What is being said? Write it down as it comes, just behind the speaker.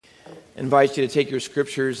invite you to take your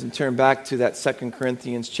scriptures and turn back to that 2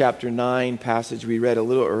 Corinthians chapter 9 passage we read a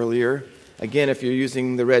little earlier. Again, if you're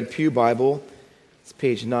using the Red Pew Bible, it's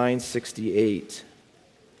page 968.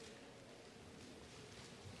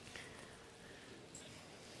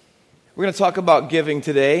 We're going to talk about giving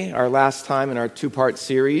today, our last time in our two-part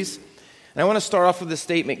series. And I want to start off with the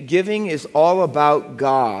statement, giving is all about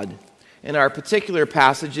God. In our particular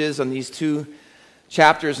passages on these two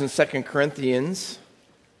chapters in 2 Corinthians,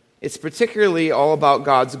 it's particularly all about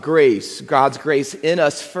God's grace in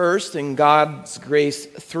us first and God's grace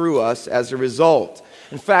through us as a result.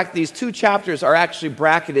 In fact, these two chapters are actually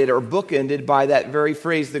bracketed or bookended by that very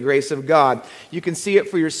phrase, the grace of God. You can see it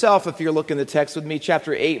for yourself if you're looking at the text with me.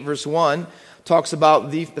 Chapter 8, verse 1 talks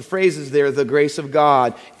about the phrases there, the grace of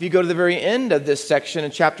God. If you go to the very end of this section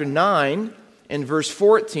in chapter 9, in verse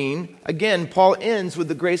 14, again, Paul ends with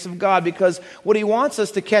the grace of God because what he wants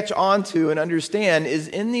us to catch on to and understand is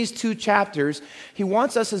in these two chapters, he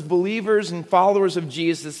wants us as believers and followers of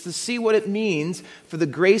Jesus to see what it means for the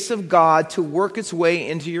grace of God to work its way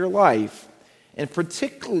into your life, and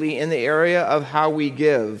particularly in the area of how we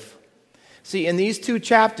give. See, in these two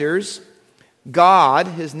chapters, God,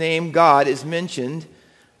 his name God, is mentioned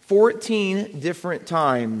 14 different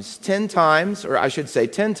times. 10 times,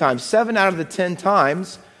 7 out of the 10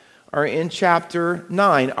 times are in chapter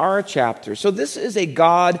 9, our chapter. So this is a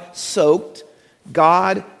God-soaked,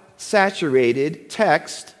 God-saturated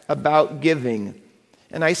text about giving.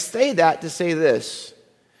 And I say that to say this,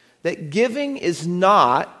 that giving is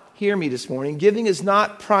not, hear me this morning, giving is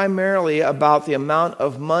not primarily about the amount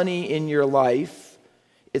of money in your life.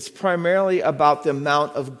 It's primarily about the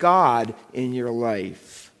amount of God in your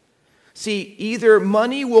life. See, either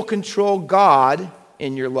money will control God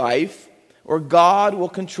in your life, or God will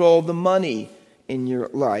control the money in your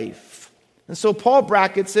life. And so Paul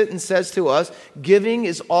brackets it and says to us, giving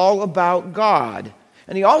is all about God.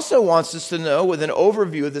 And he also wants us to know, with an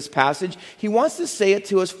overview of this passage, he wants to say it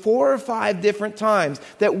to us 4 or 5 different times,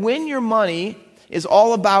 that when your money is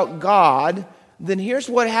all about God, then here's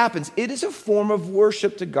what happens. It is a form of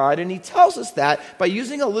worship to God, and he tells us that by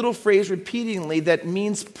using a little phrase repeatedly that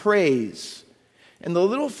means praise. And the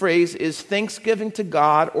little phrase is thanksgiving to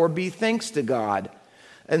God or be thanks to God.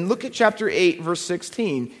 And look at chapter 8, verse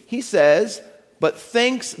 16. He says, but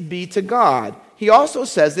thanks be to God. He also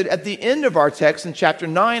says that at the end of our text in chapter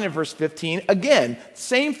 9 and verse 15, again,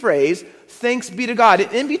 same phrase, thanks be to God.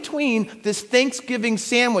 And in between this Thanksgiving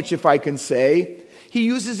sandwich, if I can say, he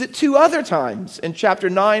uses it 2 other times. In chapter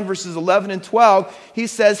 9, verses 11 and 12, he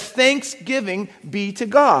says, thanksgiving be to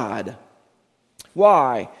God.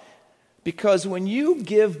 Why? Because when you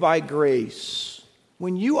give by grace,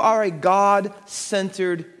 when you are a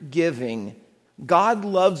God-centered giving, God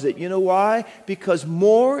loves it. You know why? Because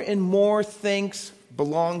more and more thanks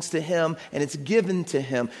belongs to him, and it's given to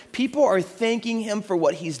him. People are thanking him for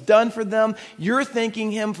what he's done for them. You're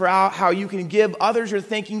thanking him for how you can give. Others are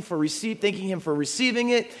thanking him for receiving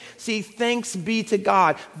it. See, thanks be to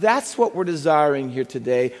God. That's what we're desiring here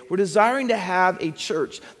today. We're desiring to have a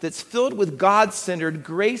church that's filled with God-centered,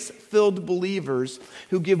 grace-filled believers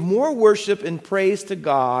who give more worship and praise to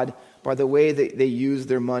God by the way that they use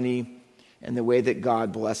their money and the way that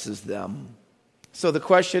God blesses them. So the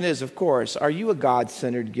question is, of course, are you a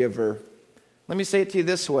God-centered giver? Let me say it to you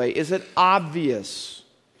this way. Is it obvious?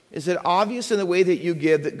 Is it obvious in the way that you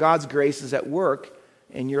give that God's grace is at work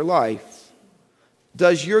in your life?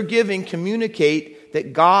 Does your giving communicate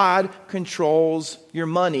that God controls your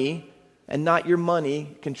money and not your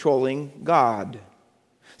money controlling God?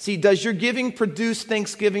 See, does your giving produce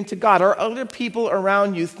thanksgiving to God? Are other people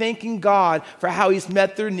around you thanking God for how he's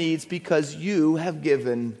met their needs because you have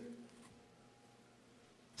given?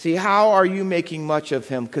 See, how are you making much of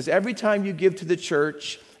him? Because every time you give to the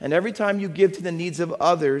church and every time you give to the needs of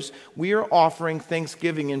others, we are offering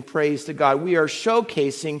thanksgiving and praise to God. We are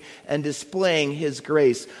showcasing and displaying his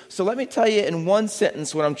grace. So let me tell you in one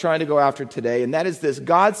sentence what I'm trying to go after today, and that is this.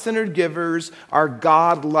 God-centered givers are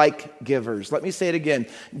God-like givers. Let me say it again.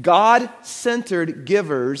 God-centered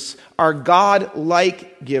givers are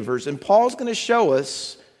God-like givers. And Paul's going to show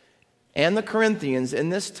us and the Corinthians in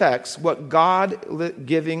this text what God-like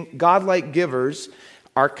givers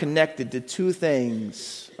are connected to 2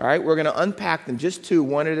 things. All right, we're going to unpack them, just 2,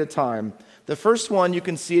 one at a time. The first one you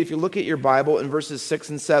can see if you look at your Bible in verses 6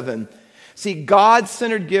 and 7. See,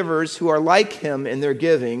 God-centered givers who are like him in their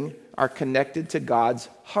giving are connected to God's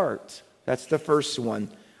heart. That's the first one.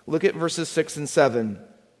 Look at verses 6 and 7.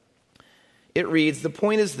 It reads, the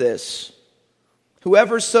point is this: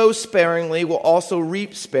 whoever sows sparingly will also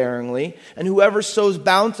reap sparingly, and whoever sows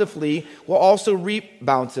bountifully will also reap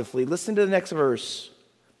bountifully. Listen to the next verse.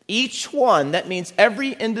 Each one, that means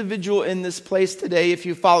every individual in this place today, if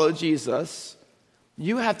you follow Jesus,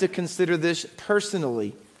 you have to consider this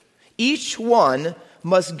personally. Each one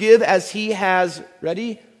must give as he has,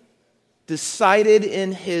 ready? Decided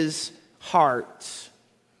in his heart.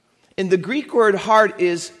 And the Greek word heart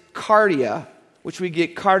is cardia, which we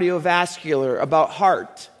get cardiovascular, about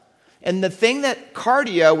heart. And the thing that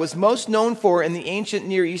cardia was most known for in the ancient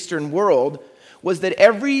Near Eastern world was that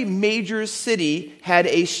every major city had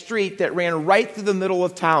a street that ran right through the middle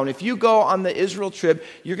of town. If you go on the Israel trip,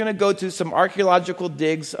 you're going to go to some archaeological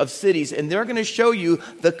digs of cities, and they're going to show you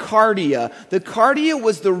the cardia. The cardia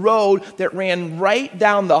was the road that ran right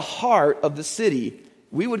down the heart of the city.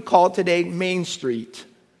 We would call it today Main Street.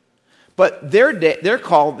 But they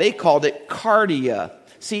called it cardia.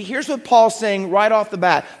 See, here's what Paul's saying right off the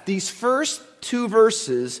bat. These first two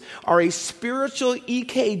verses are a spiritual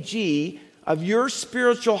EKG of your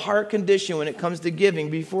spiritual heart condition when it comes to giving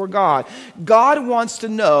before God. God wants to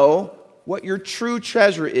know what your true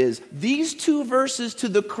treasure is. These two verses to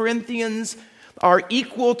the Corinthians are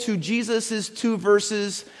equal to Jesus' two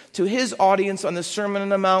verses to his audience on the Sermon on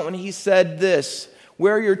the Mount when he said this,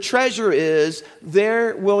 "Where your treasure is,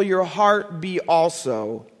 there will your heart be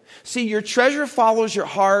also." See, your treasure follows your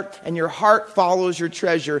heart, and your heart follows your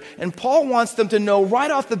treasure. And Paul wants them to know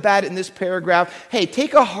right off the bat in this paragraph, hey,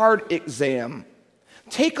 take a heart exam.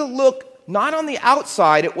 Take a look, not on the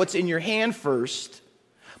outside at what's in your hand first,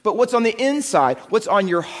 but what's on the inside, what's on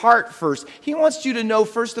your heart first. He wants you to know,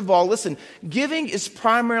 first of all, listen, giving is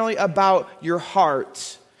primarily about your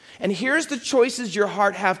heart. And here's the choices your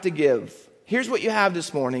heart have to give. Here's what you have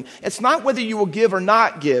this morning. It's not whether you will give or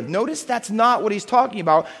not give. Notice that's not what he's talking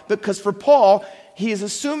about, because for Paul, he is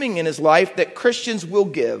assuming in his life that Christians will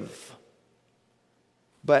give.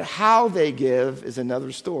 But how they give is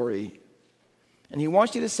another story. And he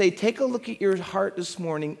wants you to say, take a look at your heart this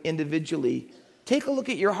morning individually. Take a look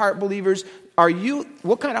at your heart, believers.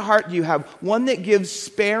 What kind of heart do you have? One that gives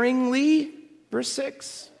sparingly, verse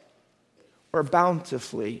 6, or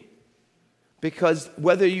bountifully? Because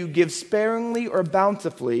whether you give sparingly or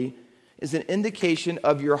bountifully is an indication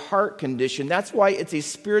of your heart condition. That's why it's a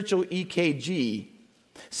spiritual EKG.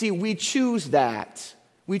 See, we choose that.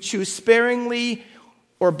 We choose sparingly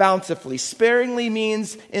or bountifully. Sparingly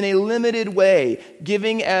means in a limited way,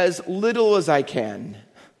 giving as little as I can.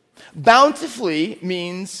 Bountifully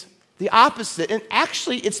means the opposite. And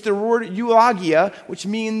actually, it's the word eulogia, which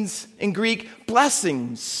means in Greek,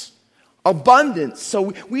 blessings. Abundance.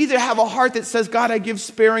 So we either have a heart that says, God, I give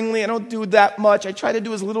sparingly, I don't do that much, I try to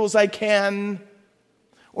do as little as I can.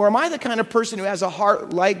 Or am I the kind of person who has a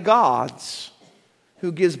heart like God's,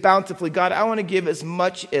 who gives bountifully? God, I want to give as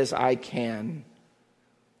much as I can.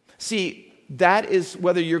 See, that is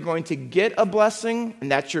whether you're going to get a blessing,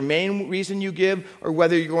 and that's your main reason you give, or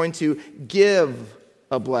whether you're going to give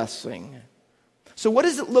a blessing. So what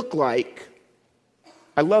does it look like?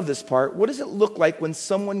 I love this part. What does it look like when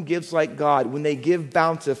someone gives like God, when they give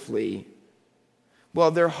bountifully?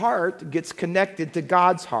 Well, their heart gets connected to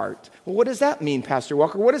God's heart. Well, what does that mean, Pastor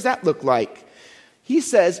Walker? What does that look like? He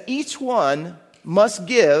says each one must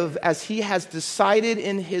give as he has decided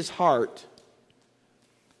in his heart.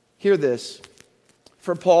 Hear this.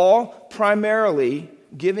 For Paul, primarily,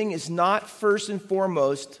 giving is not first and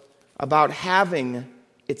foremost about having,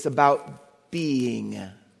 it's about being.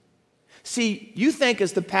 See, you think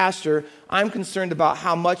as the pastor, I'm concerned about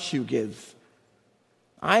how much you give.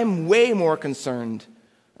 I'm way more concerned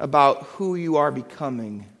about who you are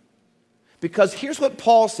becoming. Because here's what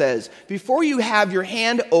Paul says. Before you have your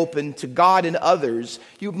hand open to God and others,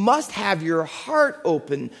 you must have your heart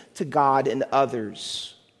open to God and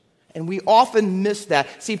others. And we often miss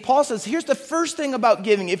that. See, Paul says, here's the first thing about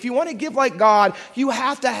giving. If you want to give like God, you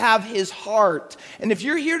have to have his heart. And if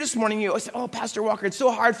you're here this morning, you say, oh, Pastor Walker, it's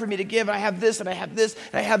so hard for me to give. I have this, and I have this,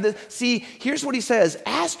 and I have this. See, here's what he says.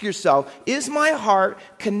 Ask yourself, is my heart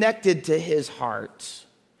connected to his heart?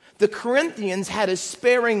 The Corinthians had a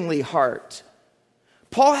sparingly heart.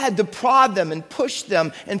 Paul had to prod them and push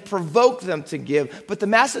them and provoke them to give. But the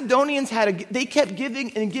Macedonians they kept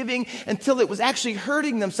giving and giving until it was actually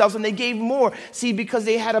hurting themselves, and they gave more. See, because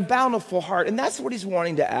they had a bountiful heart. And that's what he's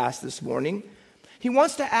wanting to ask this morning. He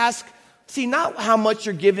wants to ask, see, not how much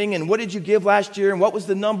you're giving and what did you give last year and what was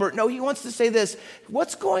the number. No, he wants to say this.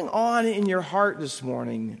 What's going on in your heart this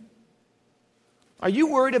morning? Are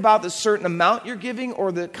you worried about the certain amount you're giving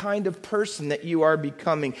or the kind of person that you are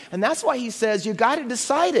becoming? And that's why he says you got to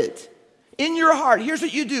decide it in your heart. Here's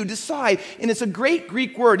what you do. Decide. And it's a great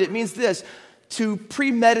Greek word. It means this, to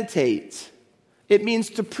premeditate. It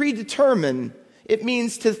means to predetermine. It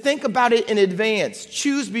means to think about it in advance,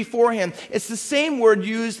 choose beforehand. It's the same word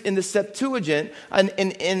used in the Septuagint and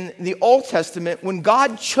in the Old Testament when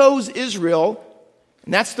God chose Israel,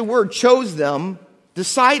 and that's the word, chose them,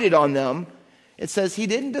 decided on them. It says he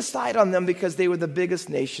didn't decide on them because they were the biggest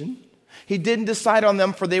nation. He didn't decide on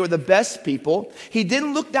them for they were the best people. He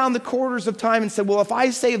didn't look down the corridors of time and say, well, if I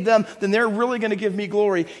save them, then they're really going to give me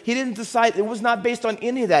glory. He didn't decide. It was not based on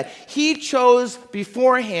any of that. He chose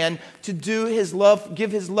beforehand to do his love,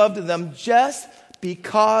 give his love to them just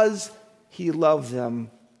because he loved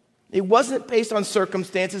them. It wasn't based on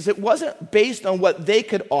circumstances. It wasn't based on what they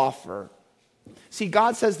could offer. See,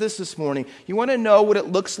 God says this morning. You want to know what it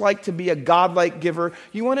looks like to be a God-like giver?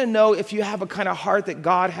 You want to know if you have a kind of heart that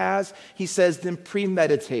God has? He says, then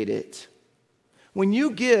premeditate it. When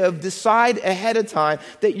you give, decide ahead of time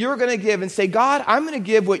that you're going to give and say, God, I'm going to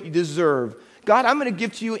give what you deserve. God, I'm going to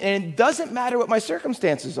give to you, and it doesn't matter what my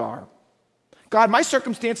circumstances are. God, my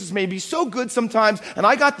circumstances may be so good sometimes, and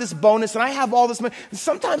I got this bonus, and I have all this money. And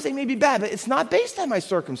sometimes they may be bad, but it's not based on my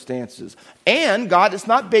circumstances. And, God, it's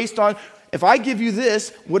not based on, if I give you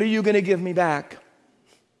this, what are you going to give me back?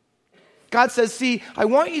 God says, see, I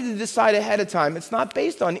want you to decide ahead of time. It's not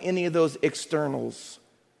based on any of those externals.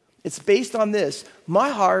 It's based on this.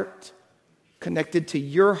 My heart connected to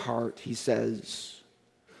your heart, he says.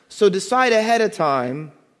 So decide ahead of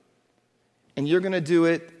time, and you're going to do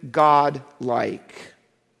it God-like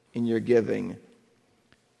in your giving.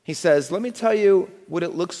 He says, let me tell you what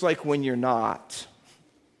it looks like when you're not.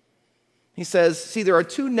 He says, see, there are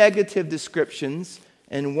two negative descriptions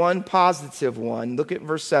and one positive one. Look at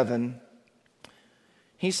verse 7.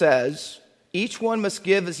 He says, each one must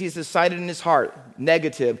give as he's decided in his heart.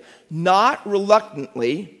 Negative. Not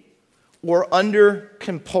reluctantly or under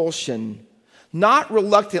compulsion. Not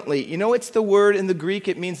reluctantly. You know, it's the word in the Greek.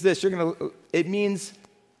 It means this. It means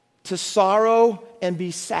to sorrow and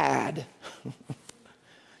be sad.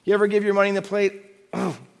 You ever give your money in the plate?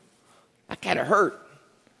 Oh, that kind of hurt.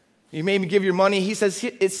 You maybe give your money. He says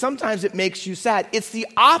sometimes it makes you sad. It's the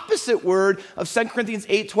opposite word of 2 Corinthians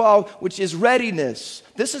 8:12, which is readiness.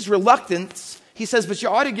 This is reluctance. He says, but you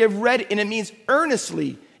ought to give ready, and it means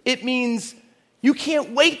earnestly. It means you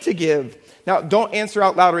can't wait to give. Now, don't answer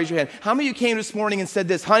out loud or raise your hand. How many of you came this morning and said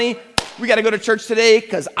this, honey, we got to go to church today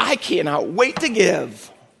because I cannot wait to give?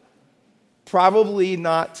 Probably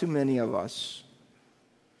not too many of us.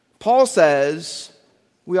 Paul says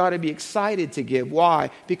we ought to be excited to give.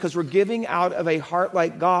 Why? Because we're giving out of a heart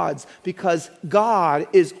like God's. Because God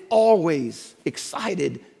is always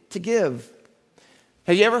excited to give.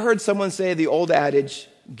 Have you ever heard someone say the old adage,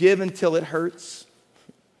 give until it hurts?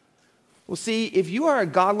 Well, see, if you are a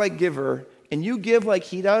God-like giver and you give like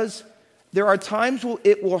he does, there are times when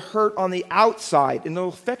it will hurt on the outside and it'll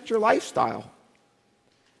affect your lifestyle.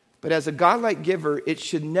 But as a God-like giver, it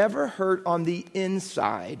should never hurt on the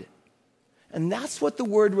inside. And that's what the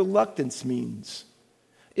word reluctance means.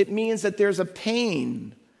 It means that there's a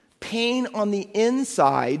pain on the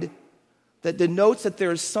inside that denotes that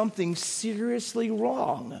there is something seriously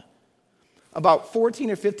wrong. About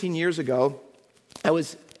 14 or 15 years ago, I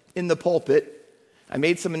was in the pulpit. I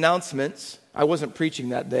made some announcements. I wasn't preaching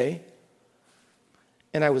that day.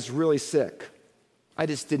 And I was really sick. I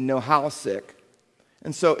just didn't know how sick.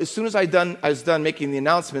 And so as soon as I was done making the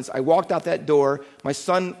announcements, I walked out that door. My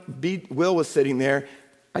son, Will, was sitting there.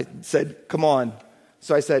 I said, come on.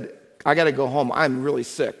 So I said, I got to go home. I'm really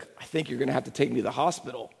sick. I think you're going to have to take me to the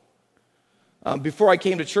hospital. Before I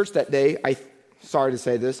came to church that day, sorry to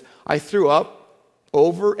say this, I threw up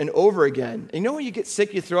over and over again. And you know when you get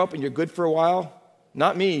sick, you throw up and you're good for a while?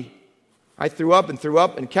 Not me. I threw up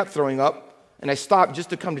and kept throwing up. And I stopped just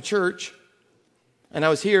to come to church. And I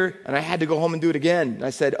was here, and I had to go home and do it again. And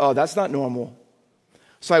I said, oh, that's not normal.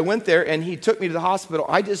 So I went there, and he took me to the hospital.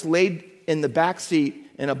 I just laid in the back seat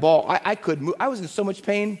in a ball. I couldn't move. I was in so much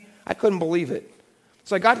pain, I couldn't believe it.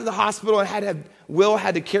 So I got to the hospital, and Will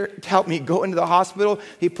had to help me go into the hospital.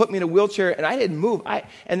 He put me in a wheelchair, and I didn't move.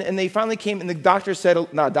 And they finally came, and the doctor said,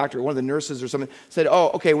 not a doctor, one of the nurses or something, said,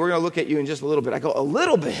 oh, okay, we're going to look at you in just a little bit. I go, a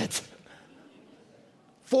little bit?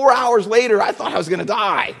 4 hours later, I thought I was going to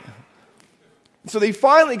die. So they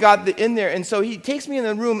finally got in there, and so he takes me in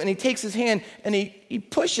the room, and he takes his hand, and he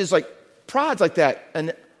pushes, prods like that,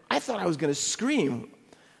 and I thought I was going to scream.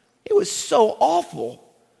 It was so awful.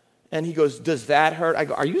 And he goes, does that hurt? I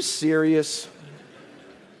go, are you serious?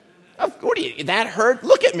 That hurt?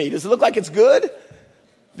 Look at me. Does it look like it's good?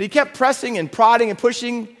 But he kept pressing and prodding and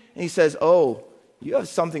pushing, and he says, oh, you have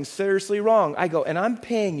something seriously wrong. I go, and I'm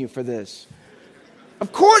paying you for this.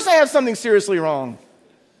 Of course I have something seriously wrong.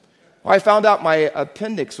 Well, I found out my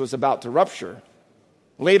appendix was about to rupture.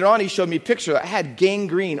 Later on, he showed me a picture that had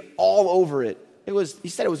gangrene all over it. He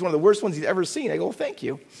said it was one of the worst ones he'd ever seen. I go, well, thank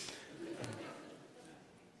you.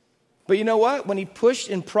 But you know what? When he pushed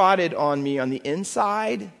and prodded on me on the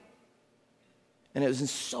inside, and it was in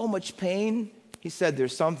so much pain, he said,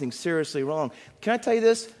 there's something seriously wrong. Can I tell you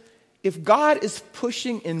this? If God is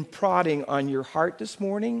pushing and prodding on your heart this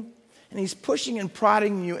morning, and he's pushing and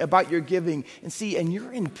prodding you about your giving, and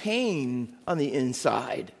you're in pain on the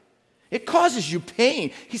inside, it causes you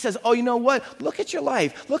pain. He says, oh, you know what? Look at your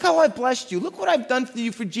life. Look how I blessed you. Look what I've done for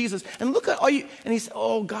you for Jesus. And look at all you, and he said,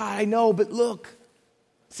 oh, God, I know, but look.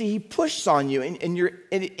 See, he pushes on you, and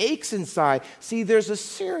it aches inside. See, there's a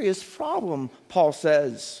serious problem, Paul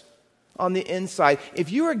says, on the inside.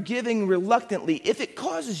 If you are giving reluctantly, if it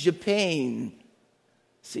causes you pain,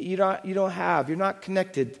 see, you're not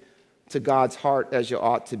connected to God's heart as you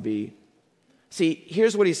ought to be. See,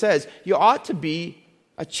 here's what he says. You ought to be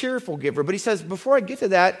a cheerful giver. But he says, before I get to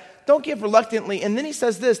that, don't give reluctantly. And then he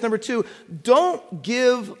says this, number 2, don't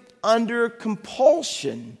give under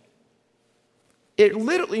compulsion. It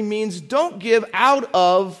literally means don't give out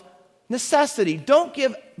of necessity. Don't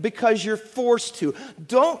give because you're forced to.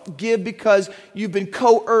 Don't give because you've been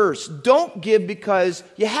coerced. Don't give because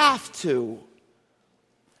you have to.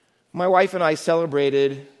 My wife and I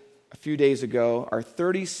celebrated a few days ago our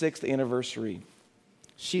 36th anniversary.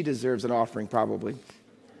 She deserves an offering probably.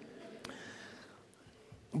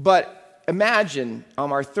 But imagine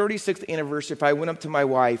on our 36th anniversary if I went up to my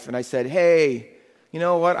wife and I said, hey, you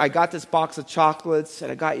know what? I got this box of chocolates, and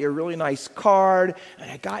I got you a really nice card, and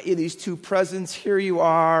I got you these 2 presents. Here you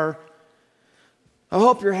are. I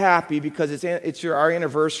hope you're happy because it's our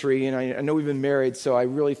anniversary, and I know we've been married, so I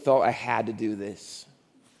really felt I had to do this.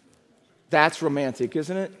 That's romantic,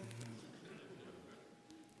 isn't it?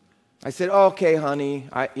 I said, okay, honey,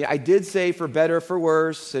 I did say for better, for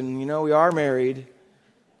worse, and we are married.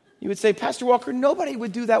 You would say, Pastor Walker, nobody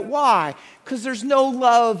would do that. Why? Because there's no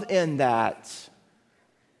love in that.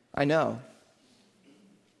 I know.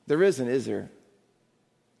 There isn't, is there?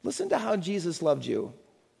 Listen to how Jesus loved you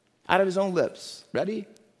out of his own lips. Ready?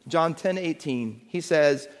 John 10:18. He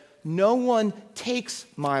says, no one takes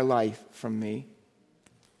my life from me.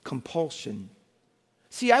 Compulsion.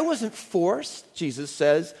 See, I wasn't forced, Jesus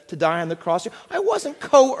says, to die on the cross. I wasn't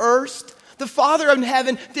coerced. The Father in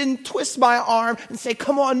heaven didn't twist my arm and say,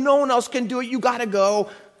 come on, no one else can do it. You got to go.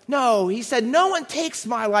 No, he said, no one takes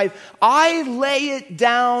my life. I lay it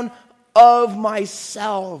down of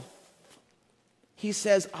myself. He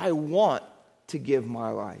says, I want to give my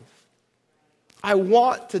life. I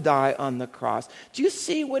want to die on the cross. Do you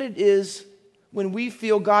see what it is when we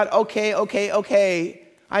feel, God, okay.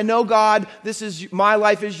 I know, God, my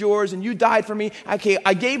life is yours and you died for me. Okay,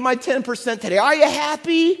 I gave my 10% today. Are you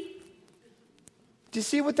happy? Do you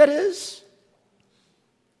see what that is?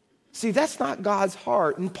 See, that's not God's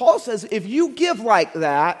heart. And Paul says, if you give like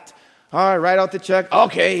that, all right, write out the check.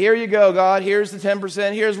 Okay, here you go, God. Here's the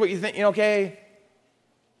 10%. Here's what you think. Okay.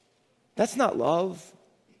 That's not love.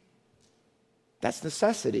 That's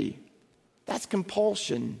necessity. That's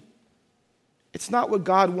compulsion. It's not what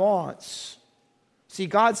God wants. See,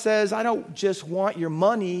 God says, I don't just want your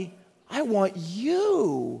money. I want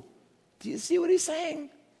you. Do you see what he's saying?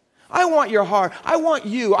 I want your heart. I want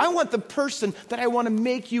you. I want the person that I want to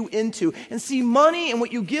make you into. And see, money and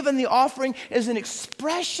what you give in the offering is an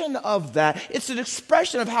expression of that. It's an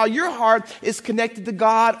expression of how your heart is connected to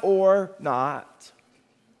God or not.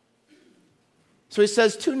 So he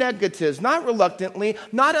says 2 negatives, not reluctantly,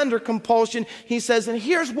 not under compulsion. He says, and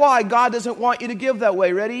here's why God doesn't want you to give that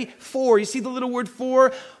way. Ready? 4. You see the little word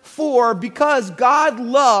 4? 4, because God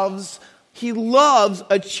He loves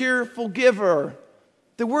a cheerful giver.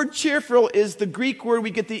 The word cheerful is the Greek word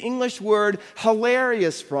we get the English word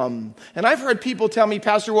hilarious from. And I've heard people tell me,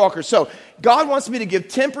 Pastor Walker, so God wants me to give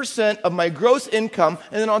 10% of my gross income,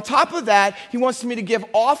 and then on top of that, he wants me to give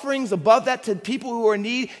offerings above that to people who are in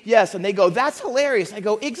need. Yes, and they go, that's hilarious. I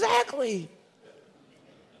go, exactly.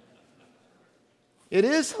 It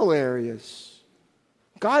is hilarious.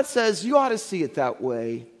 God says you ought to see it that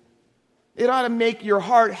way. It ought to make your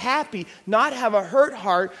heart happy, not have a hurt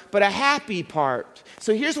heart, but a happy part.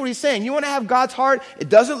 So here's what he's saying. You want to have God's heart? It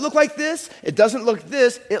doesn't look like this. It doesn't look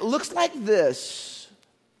this. It looks like this.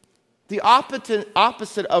 The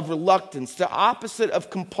opposite of reluctance, the opposite of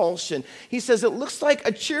compulsion. He says it looks like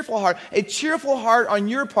a cheerful heart. A cheerful heart on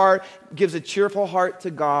your part gives a cheerful heart to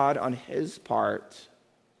God on his part.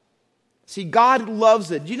 See, God loves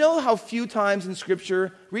it. Do you know how few times in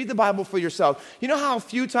Scripture, read the Bible for yourself, you know how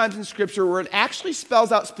few times in Scripture where it actually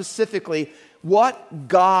spells out specifically what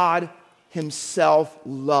God himself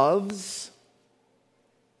loves?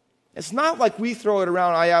 It's not like we throw it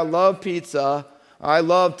around, I love pizza, I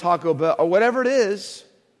love Taco Bell, or whatever it is.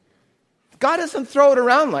 God doesn't throw it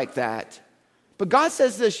around like that. But God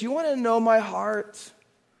says this, you want to know my heart?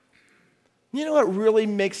 You know what really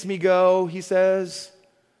makes me go, he says?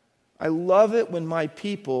 I love it when my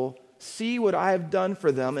people see what I have done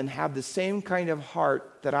for them and have the same kind of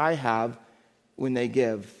heart that I have when they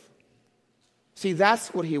give. See, that's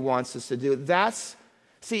what he wants us to do.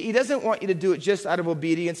 He doesn't want you to do it just out of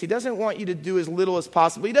obedience. He doesn't want you to do as little as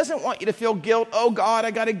possible. He doesn't want you to feel guilt. Oh, God, I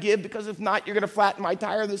got to give because if not, you're going to flatten my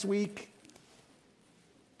tire this week.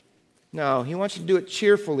 No, he wants you to do it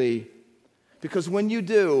cheerfully because when you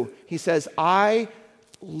do, he says, I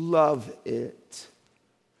love it.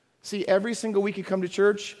 See, every single week you come to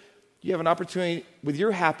church, you have an opportunity with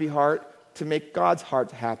your happy heart to make God's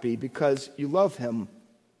heart happy because you love him.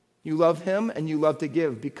 You love him and you love to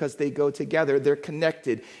give because they go together. They're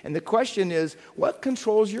connected. And the question is, what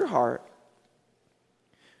controls your heart?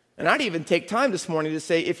 And I'd even take time this morning to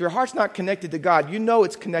say, if your heart's not connected to God, you know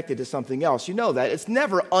it's connected to something else. You know that. It's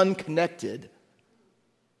never unconnected.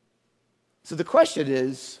 So the question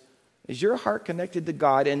is your heart connected to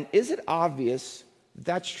God? And is it obvious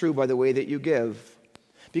that's true by the way that you give?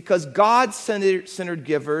 Because God-centered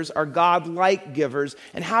givers are God-like givers.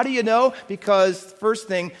 And how do you know? Because, first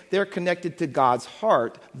thing, they're connected to God's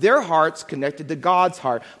heart. Their heart's connected to God's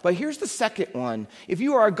heart. But here's the second one. If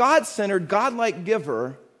you are a God-centered, God-like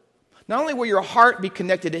giver, not only will your heart be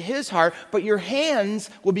connected to his heart, but your hands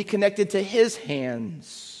will be connected to his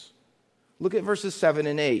hands. Look at verses 7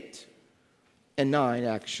 and 8 and 9,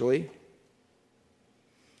 actually.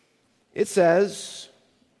 It says,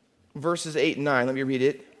 verses 8 and 9, let me read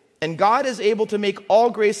it. And God is able to make all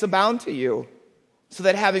grace abound to you, so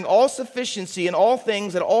that having all sufficiency in all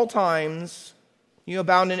things at all times, you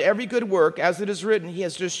abound in every good work, as it is written, he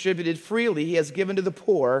has distributed freely, he has given to the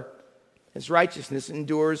poor, his righteousness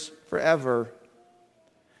endures forever.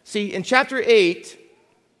 See, in chapter 8,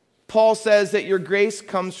 Paul says that your grace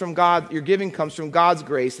comes from God, your giving comes from God's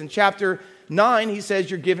grace. In chapter 9, he says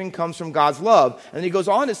your giving comes from God's love. And he goes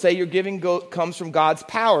on to say your giving comes from God's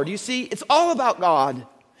power. Do you see? It's all about God.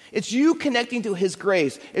 It's you connecting to his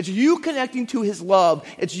grace. It's you connecting to his love.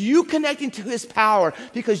 It's you connecting to his power,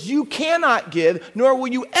 because you cannot give, nor will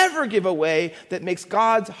you ever give away that makes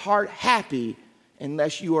God's heart happy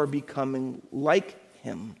unless you are becoming like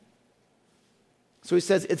him. So he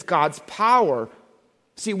says it's God's power.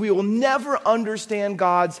 See, we will never understand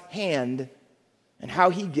God's hand and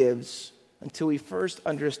how he gives until we first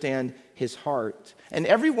understand his heart. And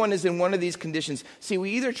everyone is in one of these conditions. See,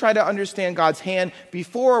 we either try to understand God's hand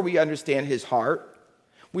before we understand his heart.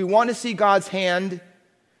 We want to see God's hand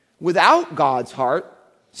without God's heart.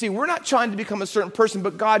 See, we're not trying to become a certain person,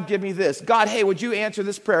 but God, give me this. God, hey, would you answer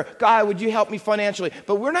this prayer? God, would you help me financially?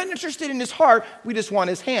 But we're not interested in his heart. We just want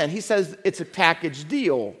his hand. He says it's a package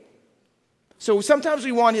deal. So sometimes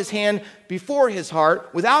we want his hand before his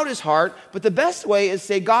heart, without his heart, but the best way is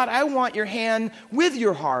say, God, I want your hand with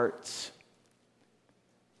your heart.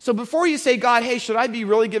 So before you say, God, hey, should I be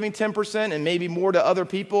really giving 10% and maybe more to other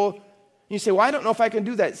people? You say, well, I don't know if I can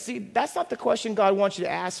do that. See, that's not the question God wants you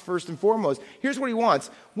to ask first and foremost. Here's what he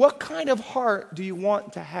wants. What kind of heart do you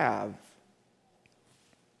want to have?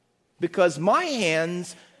 Because my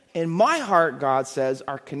hands and my heart, God says,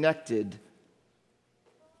 are connected.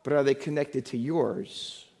 But are they connected to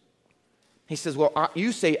yours? He says, well,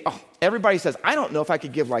 you say, everybody says, I don't know if I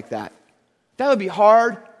could give like that. That would be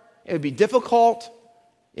hard. It would be difficult.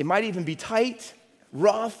 It might even be tight,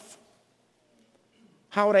 rough.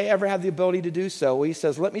 How would I ever have the ability to do so? Well, he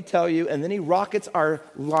says, let me tell you. And then he rockets our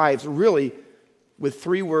lives really with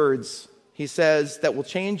 3 words. He says that will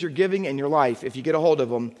change your giving and your life if you get a hold of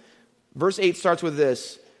them. Verse 8 starts with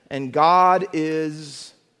this. And God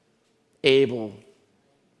is able.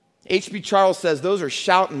 H.B. Charles says those are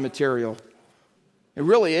shouting material. It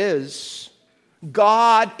really is.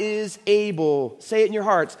 God is able. Say it in your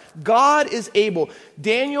hearts. God is able.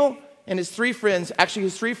 Daniel and his 3 friends, actually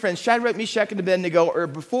his 3 friends, Shadrach, Meshach, and Abednego, are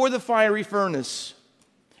before the fiery furnace.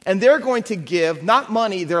 And they're going to give, not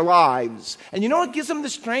money, their lives. And you know what gives them the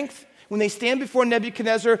strength? When they stand before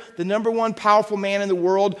Nebuchadnezzar, the number 1 powerful man in the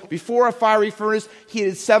world, before a fiery furnace, he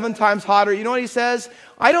is 7 times hotter. You know what he says?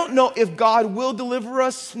 I don't know if God will deliver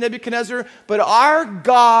us, Nebuchadnezzar, but our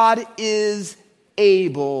God is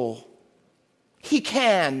able. He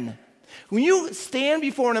can. When you stand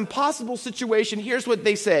before an impossible situation, here's what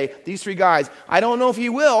they say, these 3 guys. I don't know if he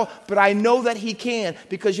will, but I know that he can.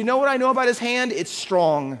 Because you know what I know about his hand? It's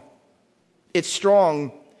strong. It's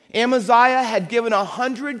strong. Amaziah had given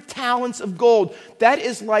 100 talents of gold. That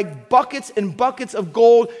is like buckets and buckets of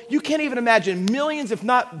gold. You can't even imagine, millions if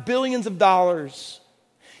not billions of dollars.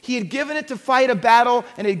 He had given it to fight a battle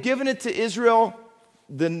and had given it to Israel,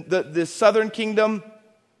 the southern kingdom.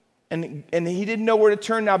 And he didn't know where to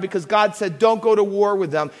turn now because God said, don't go to war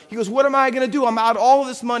with them. He goes, what am I going to do? I'm out all of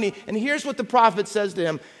this money. And here's what the prophet says to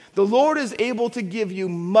him. The Lord is able to give you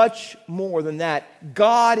much more than that.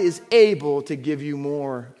 God is able to give you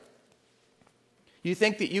more. You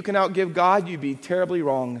think that you can outgive God? You'd be terribly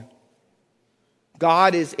wrong.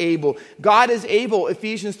 God is able. God is able,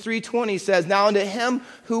 Ephesians 3:20 says, now unto him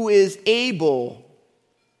who is able.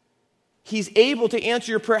 He's able to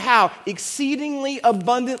answer your prayer. How? Exceedingly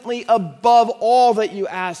abundantly above all that you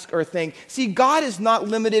ask or think. See, God is not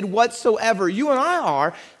limited whatsoever. You and I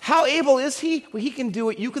are. How able is he? Well, he can do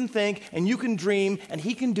what you can think and you can dream, and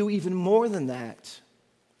he can do even more than that.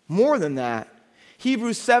 More than that.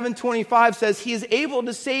 Hebrews 7:25 says he is able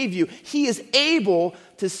to save you. He is able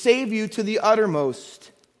to save you to the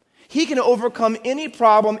uttermost. He can overcome any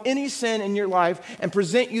problem, any sin in your life and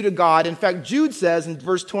present you to God. In fact, Jude says in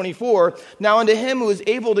verse 24, now unto him who is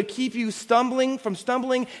able to keep you from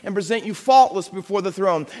stumbling and present you faultless before the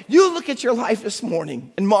throne. You look at your life this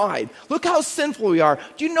morning and mine. Look how sinful we are.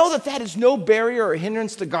 Do you know that that is no barrier or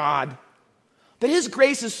hindrance to God? That his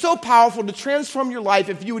grace is so powerful to transform your life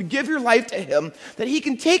if you would give your life to him, that he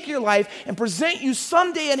can take your life and present you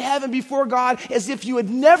someday in heaven before God as if you had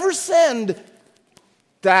never sinned.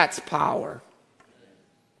 That's power.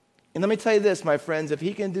 And let me tell you this, my friends, if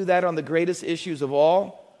he can do that on the greatest issues of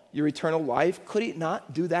all, your eternal life, could he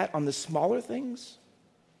not do that on the smaller things?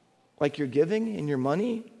 Like your giving and your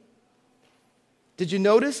money? Did you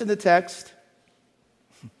notice in the text?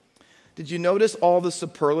 Did you notice all the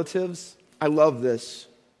superlatives? I love this.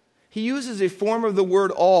 He uses a form of the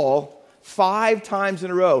word all 5 times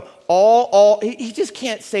in a row. All. He just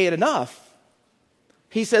can't say it enough.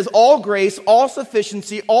 He says all grace, all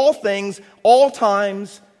sufficiency, all things, all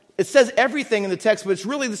times. It says everything in the text, but it's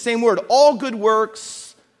really the same word. All good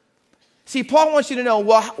works. See, Paul wants you to know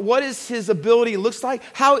what is his ability looks like.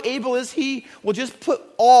 How able is he? Well, just put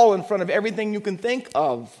all in front of everything you can think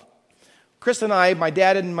of. Chris and I, my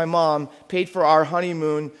dad and my mom, paid for our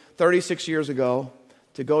honeymoon 36 years ago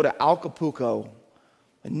to go to Acapulco.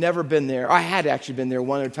 I'd never been there. I had actually been there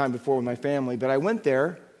one other time before with my family, but I went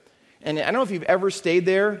there. And I don't know if you've ever stayed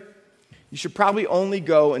there. You should probably only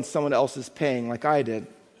go and someone else is paying like I did.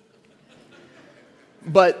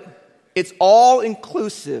 But it's all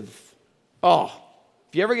inclusive. Oh,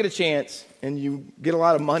 if you ever get a chance and you get a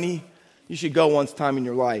lot of money, you should go once time in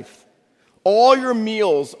your life. All your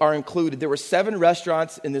meals are included. There were 7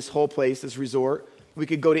 restaurants in this whole place, this resort. We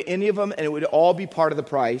could go to any of them and it would all be part of the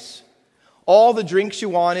price. All the drinks you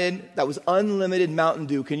wanted, that was unlimited Mountain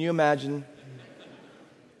Dew. Can you imagine?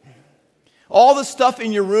 All the stuff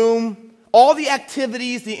in your room, all the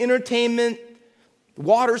activities, the entertainment,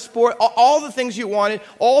 water sport, all the things you wanted,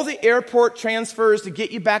 all the airport transfers to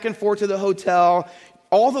get you back and forth to the hotel,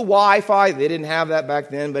 all the Wi-Fi. They didn't have that back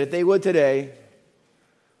then, but if they would today.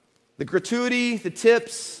 The gratuity, the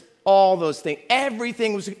tips, all those things.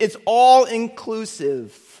 Everything it's all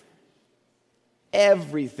inclusive.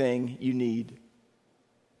 Everything you need.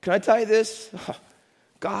 Can I tell you this?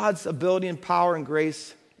 God's ability and power and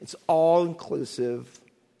grace, it's all inclusive.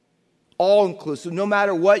 All inclusive. No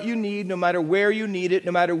matter what you need, no matter where you need it,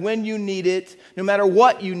 no matter when you need it, no matter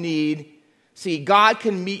what you need. See, God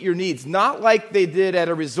can meet your needs. Not like they did at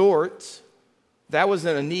a resort. That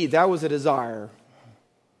wasn't a need, that was a desire.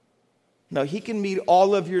 No, he can meet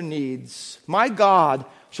all of your needs. My God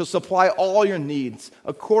shall supply all your needs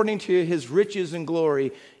according to his riches and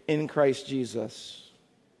glory in Christ Jesus.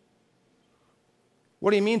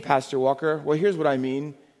 What do you mean, Pastor Walker? Well, here's what I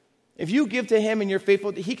mean. If you give to him and you're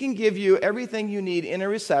faithful, he can give you everything you need in a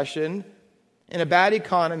recession, in a bad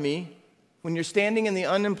economy, when you're standing in the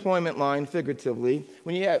unemployment line, figuratively,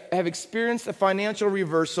 when you have experienced a financial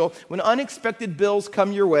reversal, when unexpected bills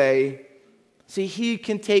come your way. See, he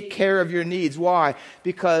can take care of your needs. Why?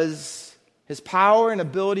 Because his power and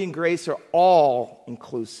ability and grace are all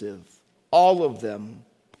inclusive. All of them.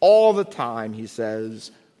 All the time, he says.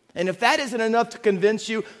 And if that isn't enough to convince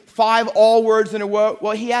you, 5 all words in a row,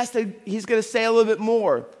 well, he's going to say a little bit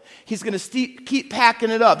more. He's going to keep packing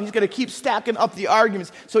it up. He's going to keep stacking up the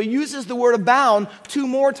arguments. So he uses the word abound 2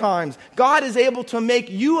 more times. God is able to make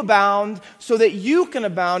you abound so that you can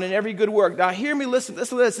abound in every good work. Now hear me, listen to this.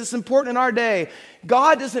 This is important in our day.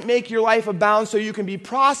 God doesn't make your life abound so you can be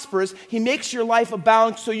prosperous. He makes your life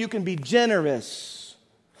abound so you can be generous.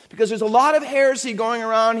 Because there's a lot of heresy going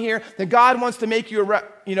around here that God wants to make you,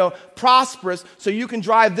 prosperous so you can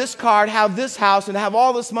drive this car and have this house and have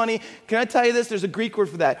all this money. Can I tell you this? There's a Greek word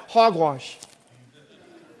for that, hogwash.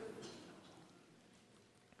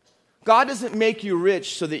 God doesn't make you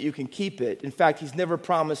rich so that you can keep it. In fact, he's never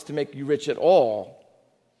promised to make you rich at all.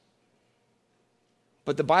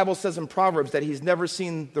 But the Bible says in Proverbs that he's never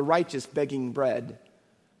seen the righteous begging bread.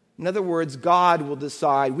 In other words, God will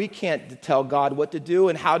decide. We can't tell God what to do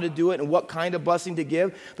and how to do it and what kind of blessing to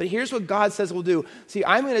give. But here's what God says we'll do. See,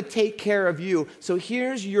 I'm going to take care of you. So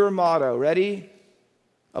here's your motto. Ready?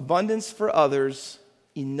 Abundance for others,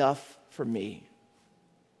 enough for me.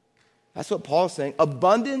 That's what Paul's saying.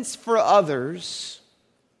 Abundance for others,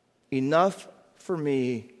 enough for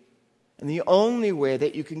me. And the only way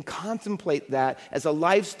that you can contemplate that as a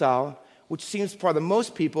lifestyle, which seems for the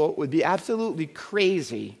most people would be absolutely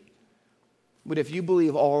crazy, but if you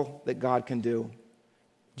believe all that God can do.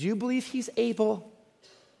 Do you believe he's able?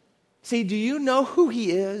 See, do you know who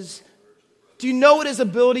he is? Do you know what his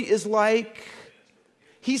ability is like?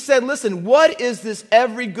 He said, listen, what is this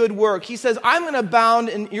every good work? He says, I'm going to abound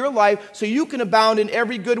in your life so you can abound in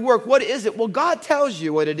every good work. What is it? Well, God tells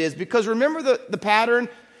you what it is, because remember the pattern?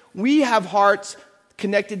 We have hearts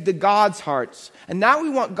connected to God's hearts. And now we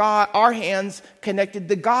want our hands connected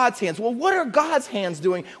to God's hands. Well, what are God's hands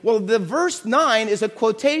doing? Well, the verse 9 is a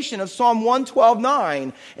quotation of Psalm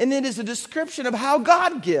 112:9, and it is a description of how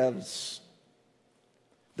God gives.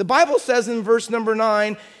 The Bible says in verse number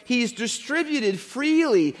 9, he's distributed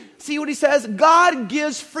freely. See what he says? God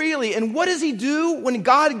gives freely. And what does he do when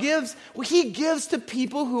God gives? Well, he gives to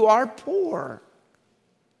people who are poor.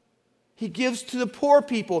 He gives to the poor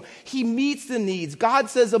people. He meets the needs. God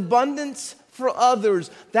says abundance for others.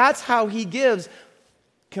 That's how he gives.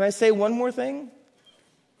 Can I say one more thing?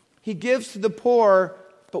 He gives to the poor,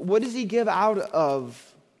 but what does he give out of?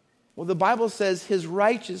 Well, the Bible says his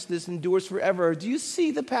righteousness endures forever. Do you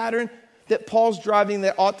see the pattern that Paul's driving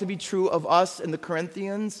that ought to be true of us and the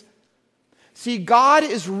Corinthians? See, God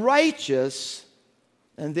is righteous,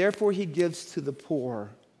 and therefore he gives to the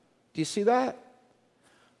poor. Do you see that?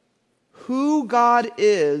 Who God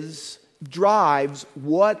is drives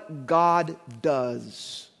what God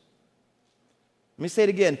does. Let me say it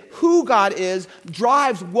again. Who God is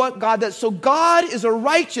drives what God does. So God is a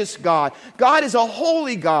righteous God. God is a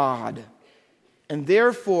holy God. And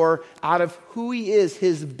therefore, out of who he is,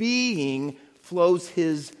 his being, flows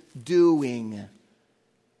his doing.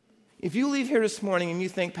 If you leave here this morning and you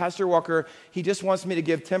think, Pastor Walker, he just wants me to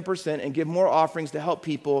give 10% and give more offerings to help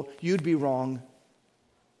people, you'd be wrong.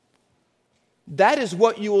 That is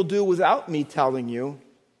what you will do without me telling you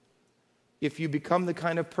if you become the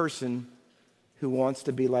kind of person who wants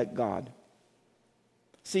to be like God.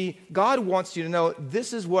 See, God wants you to know,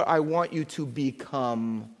 this is what I want you to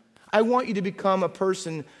become. I want you to become a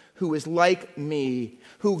person who is like me,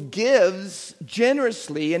 who gives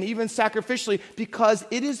generously and even sacrificially because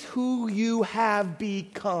it is who you have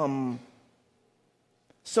become.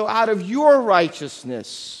 So out of your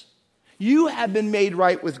righteousness, you have been made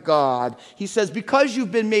right with God. He says, because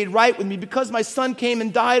you've been made right with me, because my son came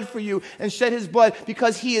and died for you and shed his blood,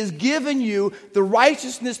 because he has given you the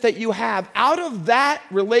righteousness that you have, out of that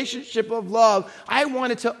relationship of love, I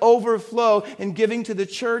want it to overflow in giving to the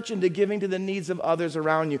church and to giving to the needs of others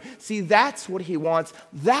around you. See, that's what he wants.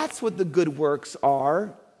 That's what the good works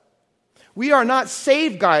are. We are not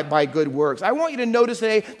saved by good works. I want you to notice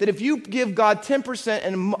today that if you give God 10%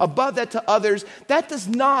 and above that to others, that does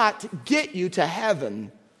not get you to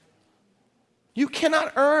heaven. You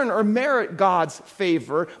cannot earn or merit God's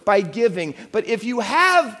favor by giving. But if you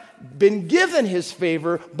have been given his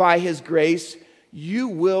favor by his grace, you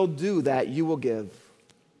will do that. You will give.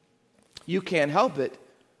 You can't help it,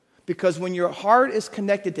 because when your heart is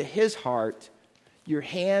connected to his heart, your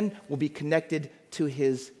hand will be connected to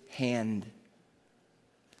his hand.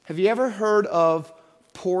 Have you ever heard of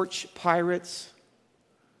porch pirates?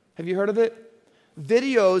 Have you heard of it?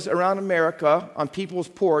 Videos around America on people's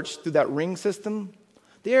porch through that ring system.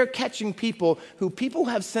 They are catching people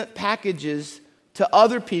have sent packages to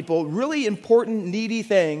other people, really important, needy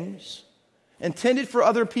things intended for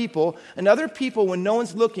other people, and other people, when no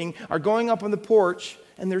one's looking, are going up on the porch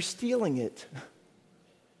and they're stealing it.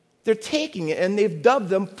 They're taking it, and they've dubbed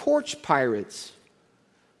them porch pirates.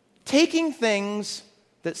 Taking things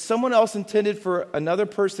that someone else intended for another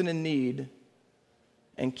person in need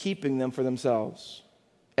and keeping them for themselves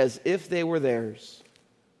as if they were theirs.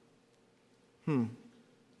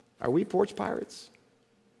 Are we porch pirates?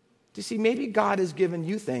 Do you see, maybe God has given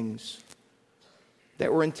you things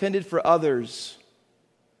that were intended for others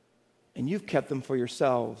and you've kept them for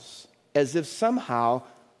yourselves as if somehow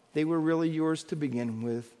they were really yours to begin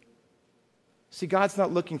with. See, God's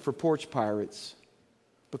not looking for porch pirates,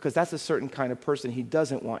 because that's a certain kind of person He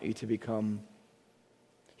doesn't want you to become.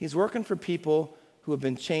 He's working for people who have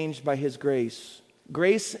been changed by His grace.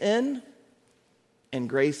 Grace in and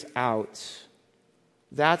grace out.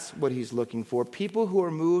 That's what He's looking for. People who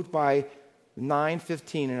are moved by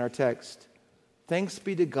 9:15 in our text. Thanks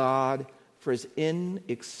be to God for His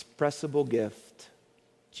inexpressible gift,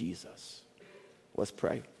 Jesus. Let's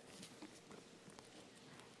pray.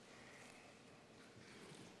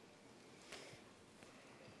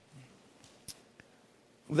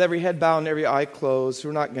 With every head bowed and every eye closed,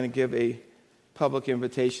 we're not going to give a public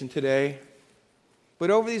invitation today. But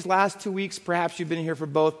over these last 2 weeks, perhaps you've been here for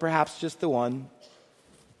both, perhaps just the one.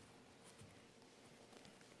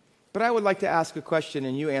 But I would like to ask a question,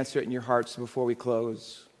 and you answer it in your hearts before we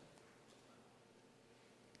close.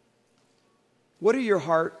 What are your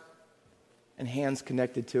heart and hands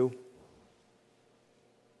connected to?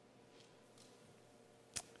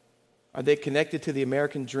 Are they connected to the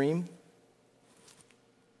American dream?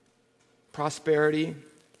 Prosperity?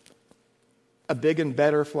 A big and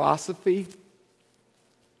better philosophy?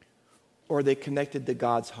 Or are they connected to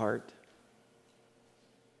God's heart?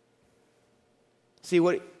 See,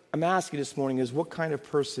 what I'm asking this morning is, what kind of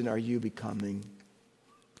person are you becoming?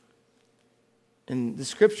 And the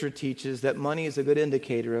Scripture teaches that money is a good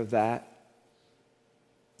indicator of that.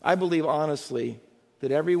 I believe honestly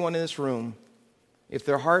that everyone in this room, if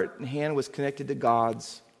their heart and hand was connected to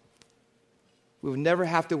God's, we would never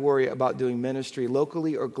have to worry about doing ministry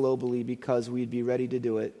locally or globally, because we'd be ready to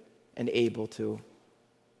do it and able to.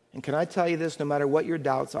 And can I tell you this, no matter what your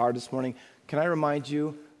doubts are this morning, can I remind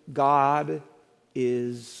you, God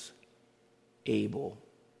is able.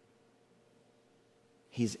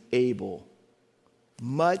 He's able.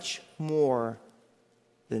 Much more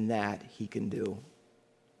than that He can do.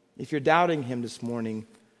 If you're doubting Him this morning,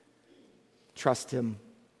 trust Him.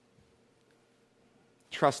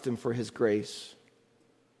 Trust Him for His grace.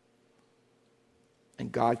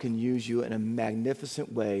 And God can use you in a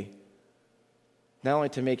magnificent way, not only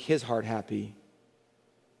to make His heart happy,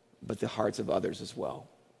 but the hearts of others as well.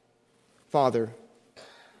 Father,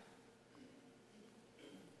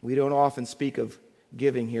 we don't often speak of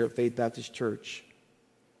giving here at Faith Baptist Church,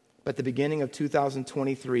 but at the beginning of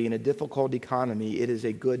 2023, in a difficult economy, it is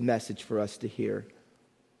a good message for us to hear.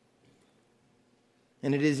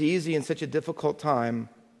 And it is easy in such a difficult time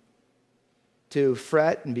to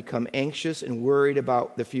fret and become anxious and worried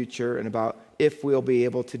about the future and about if we'll be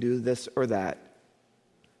able to do this or that.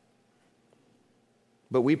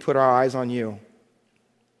 But we put our eyes on You.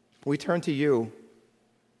 We turn to You,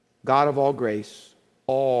 God of all grace,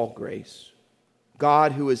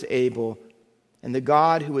 God who is able, and the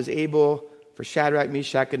God who was able for Shadrach,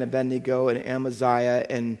 Meshach, and Abednego, and Amaziah,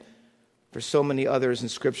 and for so many others in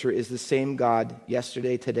Scripture, is the same God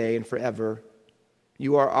yesterday, today, and forever.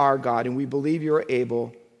 You are our God, and we believe You are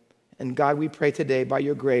able. And God, we pray today by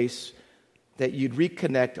Your grace that You'd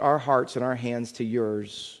reconnect our hearts and our hands to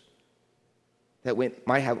Yours, that we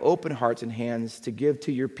might have open hearts and hands to give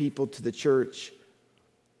to Your people, to the church,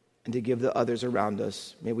 and to give to others around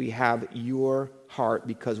us. May we have Your heart,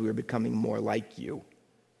 because we are becoming more like You.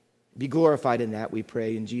 Be glorified in that, we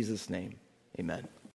pray in Jesus' name. Amen.